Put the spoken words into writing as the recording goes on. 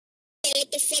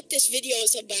what the fuck this video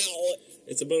is about.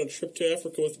 It's about a trip to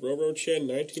Africa with Roro-chan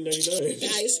 1999.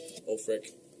 Guys. Oh, frick.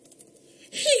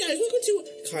 Hey guys, welcome to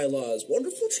Kaila's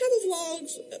wonderful travel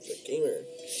vlogs. Epic Gamer.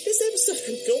 This episode,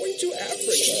 I'm going to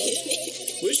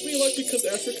Africa. Wish me luck because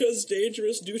Africa is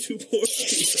dangerous due to poor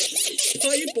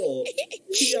people.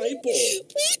 People.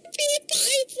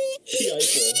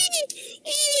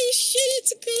 Holy shit,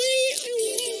 it's great. I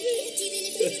love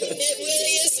it. It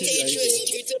really is dangerous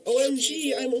due to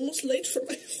OMG, I'm almost late for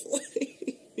my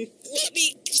flight. Let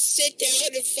me sit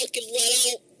down and fucking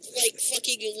let out, like,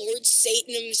 fucking Lord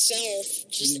Satan himself.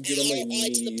 Just get on my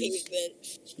onto the knees. pavement.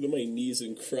 Just get on my knees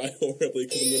and cry horribly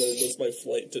because I'm going to miss my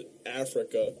flight to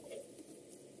Africa.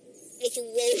 With a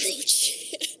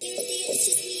Roro-chan.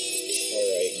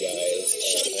 Alright, guys.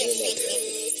 Shut the fuck up.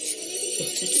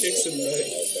 She kicks a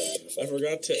knife. I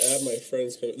forgot to add my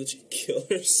friend's comment. Did she kill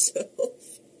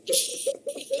herself?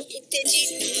 Did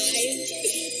she die?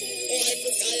 Oh, I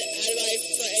forgot to add my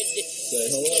friend. Say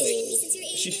hello.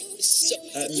 She,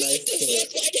 at knife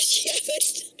point. Why does she have a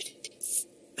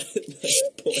At knife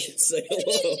point, say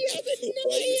hello.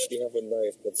 Why does she have a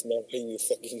knife? That's not how you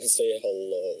fucking say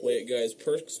hello. Wait, guys,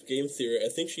 Perk's game theory, I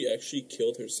think she actually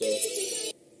killed herself.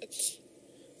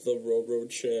 The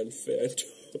Roro-chan fandom.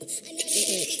 I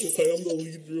am the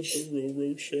leader of the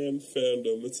Roro-chan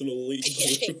fandom. It's an elite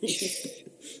group.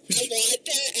 I want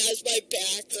that as my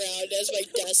background, as my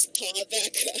desktop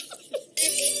background.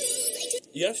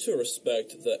 You have to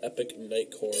respect the epic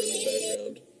nightcore in the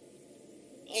background.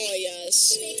 Oh,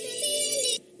 yes.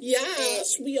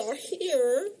 Yes, we are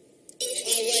here.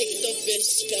 I like the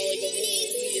misspelling of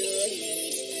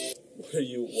here. What are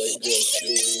you white girls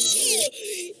doing here?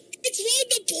 It's one of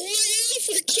the poor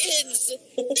Africans.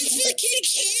 Freaking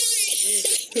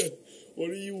Karen.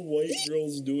 What are you white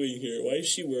girls doing here? Why is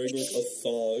she wearing, like, a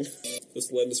thong?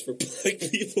 This land is for black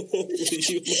people only.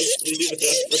 You must leave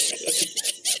Africa.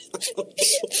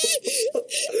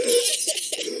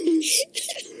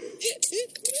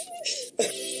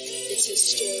 It's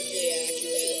historically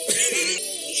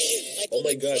accurate. Oh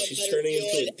my god, she's turning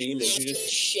into a demon. She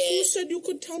just... Who said you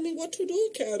could tell me what to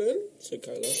do, Karen? Said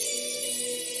Kaila.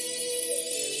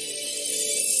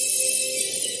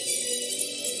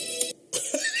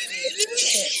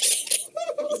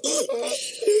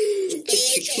 I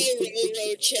like how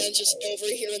Roro-chan's just over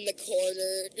here in the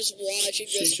corner, just watching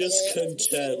this. She's just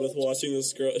content with watching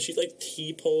this girl. She's like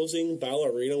T-posing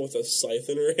ballerina with a scythe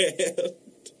in her hand.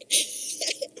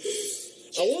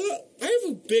 I have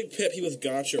a big pet peeve with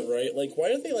gacha, right? Like,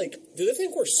 why do they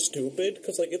think we're stupid?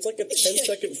 Because, like, it's like a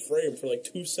 10-second frame for, like,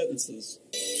 2 sentences.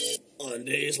 On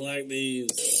days like these.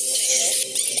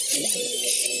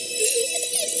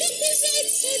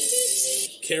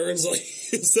 Karen's like,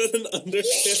 is that an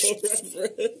Undertale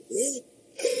reference?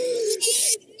 No!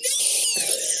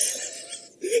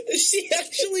 Is she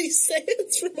actually saying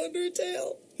it's from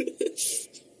Undertale?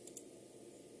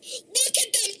 Look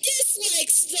at them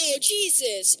dislikes, though,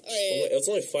 Jesus. Alright. It's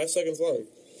only 5 seconds long.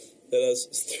 That has...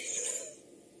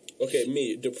 Okay,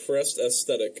 me, depressed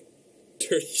aesthetic.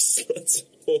 Dirty sluts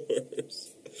and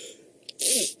whores.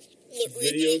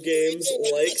 Video games,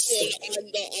 likes...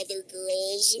 on the other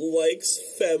girls. Likes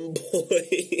femboy.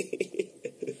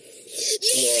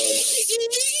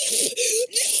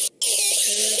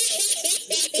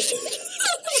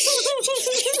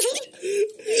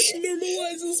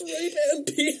 Normalizes rape and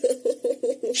pedo.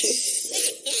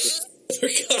 For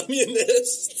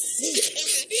communists.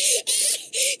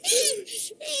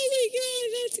 Oh my god,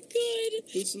 that's good.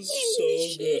 This is so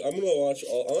good. I'm gonna watch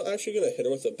all. I'm actually gonna hit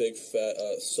her with a big fat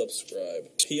subscribe.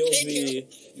 POV,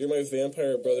 you're my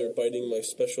vampire brother biting my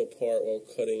special part while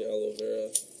cutting aloe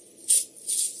vera.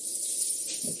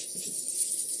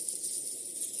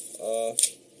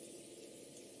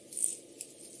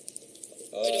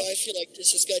 Why do I feel like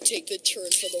this is gonna take the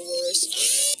turn for the worse?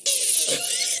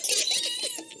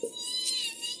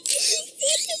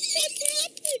 What the fuck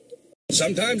happened?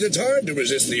 Sometimes it's hard to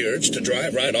resist the urge to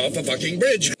drive right off a fucking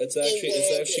bridge. It's actually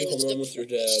Home Alone with your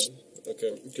dad.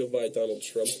 Okay, goodbye, Donald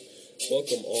Trump.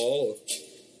 Welcome all.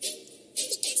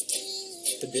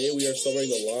 Today we are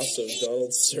celebrating the loss of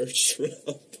Donald Sir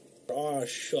Trump. Aw,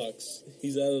 shucks.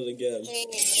 He's at it again.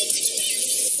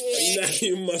 Now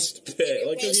you must pay.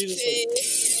 Like if he just like...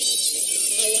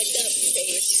 I like that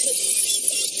face.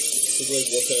 He's like,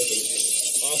 what's happening?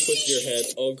 Off with your head.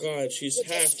 Oh god, she's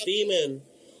half demon.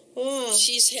 Oh.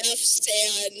 She's half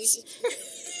Sans.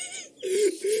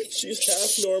 She's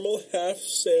half normal, half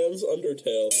Sans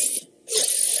Undertale.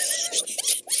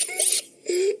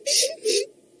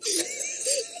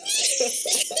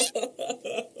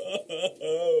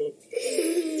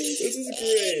 This is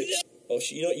great. Oh,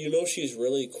 you know she's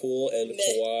really cool and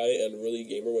kawaii and really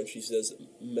gamer when she says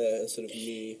meh instead of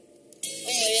me. Oh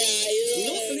yeah, You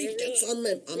know what really gets on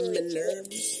my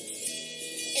nerves?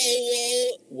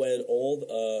 Oh When old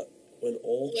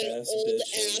ass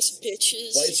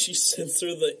bitches. Why'd she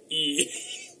censor the E?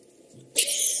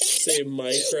 Say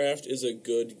Minecraft is a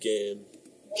good game.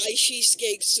 why she's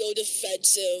getting so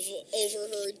defensive over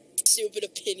her stupid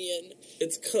opinion.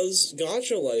 It's because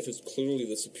Gacha Life is clearly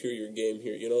the superior game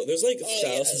here. You know, there's like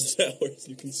thousands of hours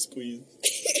you can squeeze.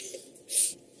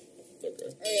 Okay.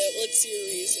 Alright, let's see your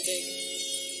reasoning.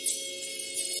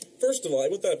 First of all,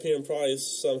 with that opinion, probably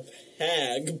some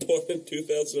hag born in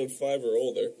 2005 or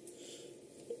older.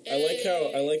 I like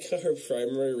how her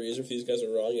primary reason for these guys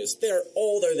are wrong is they're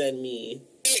older than me.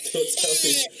 Don't tell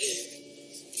me.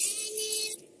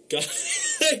 God,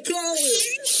 I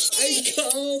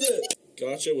called it.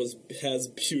 Gacha has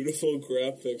beautiful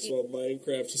graphics while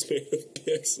Minecraft is made of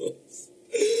pixels.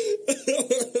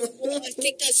 Well, I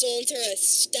think that's the whole entire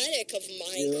aesthetic of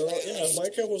Minecraft. You know, yeah,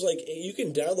 Minecraft was like, you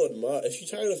can download mod. If you're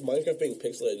tired of Minecraft being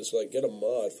pixelated, just like get a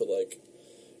mod for like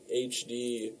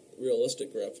HD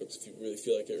realistic graphics if you really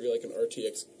feel like it. Really like an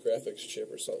RTX graphics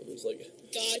chip or something. It's like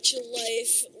Gacha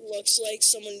Life looks like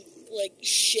someone like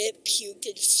shit puked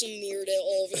and smeared it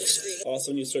all over the screen.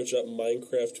 Also, when you search up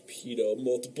Minecraft pedo,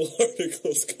 multiple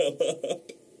articles come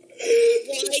up.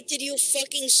 Why did you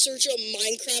fucking search a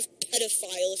Minecraft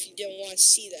pedophile if you didn't want to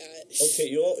see that? Okay,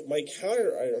 you know, my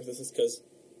counter item for this is because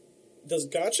does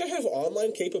Gacha have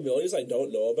online capabilities I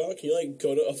don't know about? Can you, like,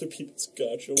 go to other people's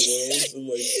Gacha worlds and,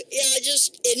 like... Yeah,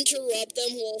 just interrupt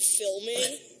them while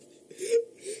filming.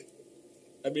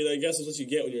 I mean, I guess that's what you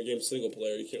get when you're a game single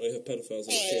player. You can't really have pedophiles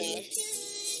in the game.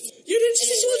 You didn't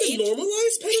see some of the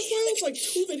normalized pedophiles like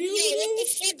 2 videos Yeah, ago? what the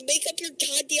fuck? Make up your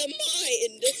goddamn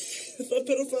mind. I thought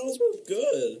pedophiles were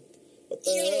good. What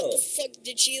the hell? What the fuck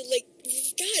did she, like...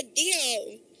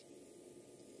 Goddamn.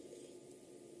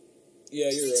 Yeah,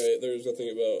 you're right. There's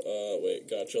nothing about, wait,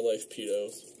 Gacha Life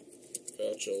pedo.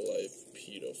 Gacha Life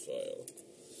pedophile.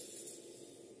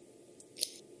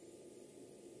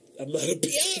 I'm not a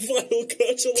pedophile,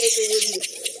 Gacha Life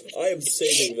original. I am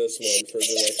saving this one for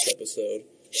the next episode.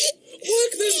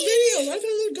 Look, there's videos! I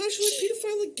found the Gacha Life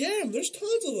pedophile again. There's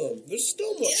tons of them. There's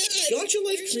still more. Yeah, Gacha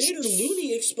Life creator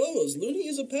Looney exposed. Looney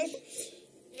is a pedophile.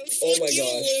 Oh my you,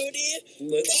 gosh.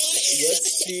 Looney.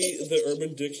 Let's see the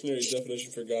Urban Dictionary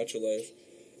definition for Gacha Life.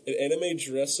 An anime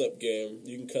dress-up game.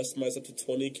 You can customize up to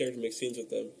 20 characters and make scenes with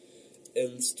them.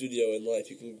 In studio in life,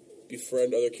 you can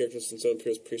befriend other characters and some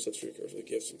presets for your characters with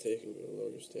gifts and taking to lower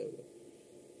your stamina.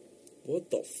 What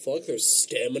the fuck? There's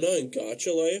stamina in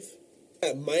Gacha Life?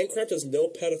 Yeah, Minecraft has no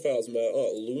pedophiles, Matt.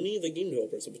 Oh, Looney, the game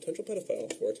developer, is a potential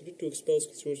pedophile for attempting to expose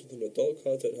consumers with adult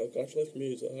content and how Gacha Life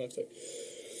communities are toxic.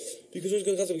 Because there's a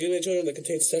concept of giving children that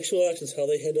contains sexual actions, how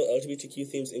they handle LGBTQ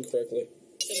themes incorrectly.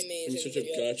 Amazing. And such a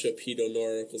Gacha pedo no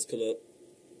articles come up.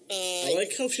 I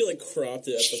like how she, like, cropped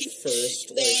it at the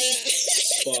first, like,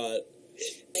 spot.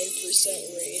 9%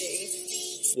 rating.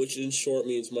 Which, in short,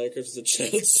 means Minecraft is a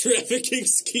child trafficking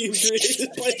scheme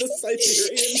created by the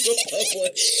Siberian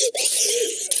Republic.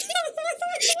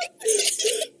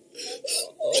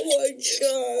 Oh my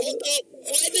god.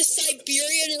 Why the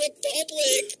Siberian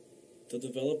Republic? The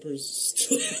developers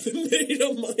still haven't made a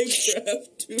Minecraft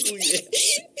 2 yet.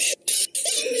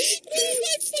 Oh,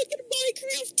 my fucking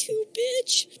Minecraft 2,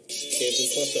 bitch. Cancel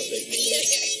Plus update.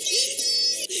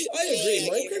 I agree.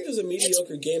 Minecraft is a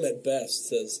mediocre game at best,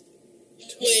 says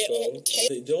Toto.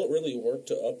 They don't really work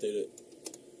to update it.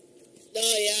 No,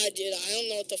 yeah, dude. I don't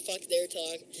know what the fuck they're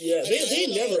talking. Yeah, they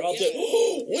never update.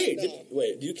 Oh, wait, No.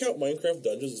 wait. Do you count Minecraft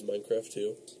Dungeons as Minecraft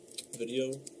 2?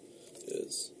 Video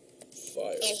is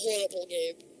fire. A horrible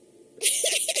game.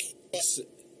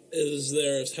 Is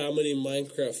there's how many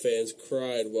Minecraft fans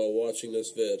cried while watching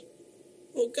this vid?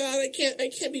 Oh god, I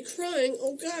can't be crying.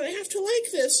 Oh god, I have to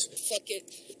like this. Fucking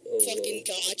no.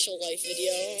 Gacha Life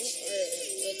video.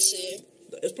 Alright, let's see.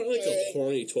 It's probably like a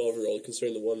horny 12-year-old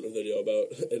considering the one video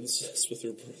about incest with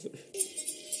her brother.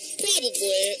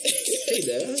 Probably. Hey,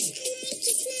 Dad.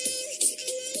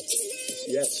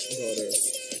 Yes, daughter.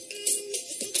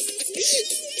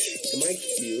 Am I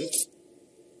cute?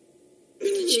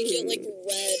 She get like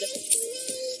red.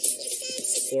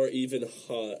 Or even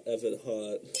hot. Evan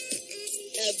hot.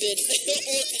 Evan.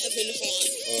 Or Evan hot.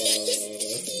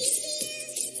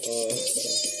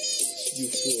 You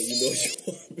fool, you know you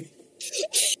want me.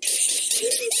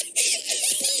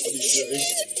 What are you doing?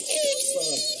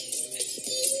 Stop.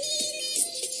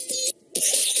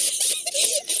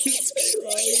 He's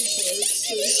crying, Dark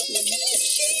System.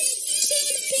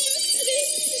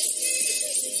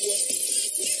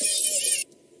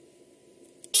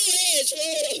 What's wrong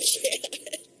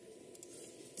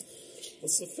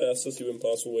What's the fastest human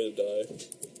possible way to die?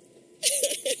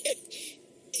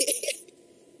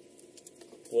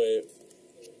 Wait.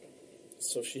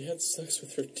 So she had sex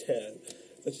with her dad.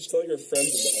 Then she's telling her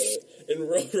friends about it. And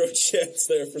Roro Chan's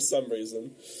there for some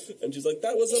reason. And she's like,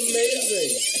 that was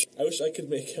amazing! I wish I could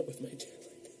make out with my dad.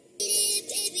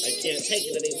 I can't take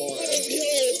it anymore.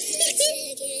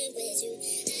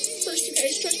 First you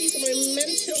guys struck me for my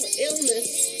mental illness.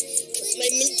 My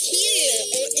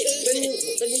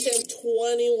Then you say I'm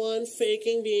 21,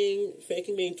 faking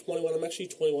being 21. I'm actually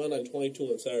 21. I'm 22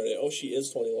 on Saturday. Oh, she is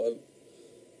 21.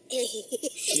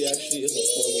 She actually is a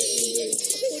horrible human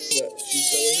being. Yeah,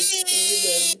 she's going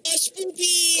even.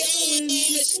 Spoopy,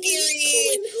 scary.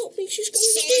 Colin, help me. She's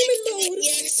going demon mode.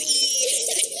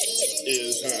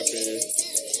 Is happy.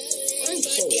 I'm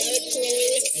God so damn it,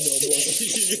 Chloe. No more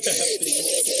happy.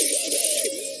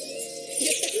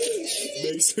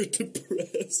 Makes her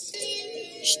depressed.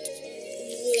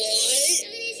 What?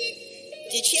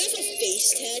 Did she have a face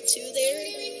tattoo there?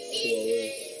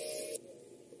 Chloe.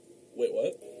 Wait,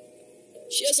 what?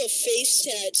 She has a face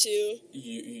tattoo.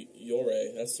 Yore.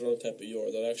 That's the wrong type of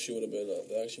Yor. That actually would have been,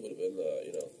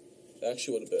 you know. That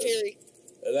actually would have been. Very.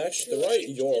 The right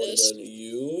Yor would have been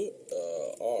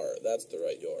U-R. That's the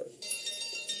right Yor.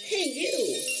 Hey, you.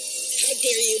 How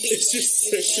dare you be. Is your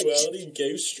sexuality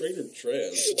gay, straight, or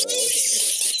trans? No.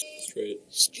 Straight.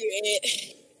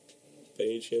 Straight. By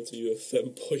any chance are you a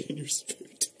femboy in your spare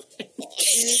time?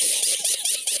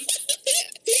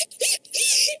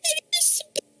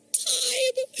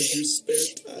 In your spare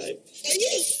time. Are you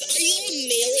a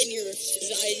male in your free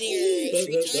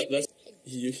time? That's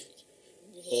you.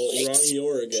 Oh, wrong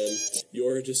Yor again.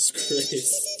 You're a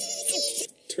disgrace.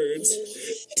 Turns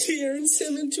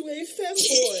him into a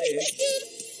femboy.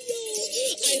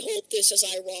 I hope this is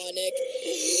ironic.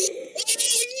 Oh,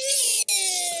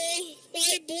 no!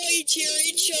 My boy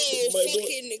Jerry Joe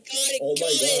fucking got it. Oh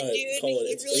my god, dude. Colin,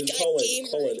 He really got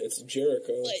gamer. Colin, it's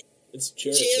Jericho. What? It's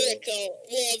Jericho. Jericho.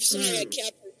 Well, I'm sorry, I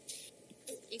can't.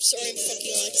 I'm sorry, I'm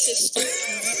fucking autistic.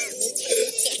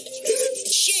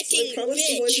 Shitting I promise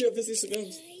to wind bitch. you up, Busy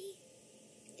Cigars. Hi,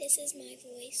 this is my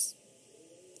voice.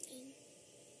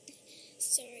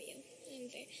 Sorry,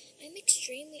 I'm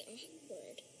extremely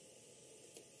awkward.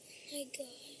 Oh my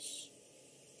gosh.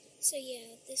 So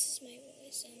yeah, this is my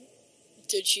voice.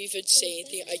 Did she even say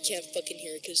anything? I can't fucking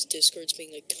hear it because Discord's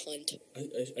being a cunt.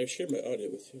 I shared my audio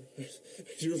with you.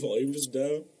 Is your volume just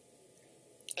down?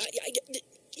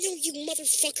 You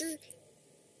motherfucker.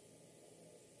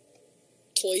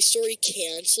 Toy Story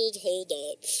canceled? Hold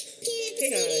up. Hey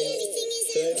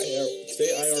guys.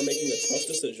 Today I are making a tough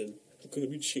decision. I'm going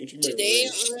to be changing my Today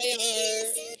race.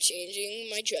 I are changing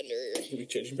my gender. I'm going to be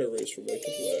changing my race from white to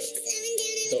black.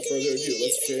 Without further ado,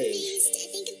 let's change.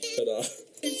 Ta-da.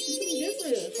 It's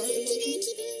different. Heart emoji.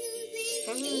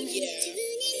 Hi.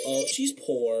 Yeah. Oh, she's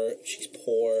poor. She's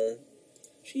poor.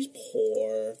 She's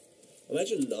poor.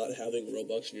 Imagine not having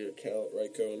Robux in your account,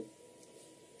 right, Cone?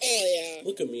 Oh, yeah.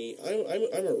 Look at me.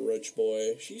 I'm a rich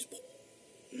boy. She's poor.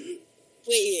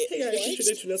 Wait, Hey guys, what? you should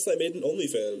introduce I made an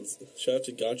OnlyFans. Shout out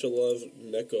to Gacha Love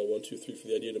Neko 123 for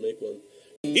the idea to make one.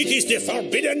 It is the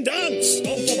forbidden dance.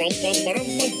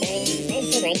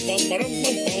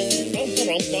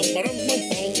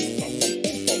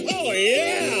 Oh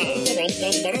yeah!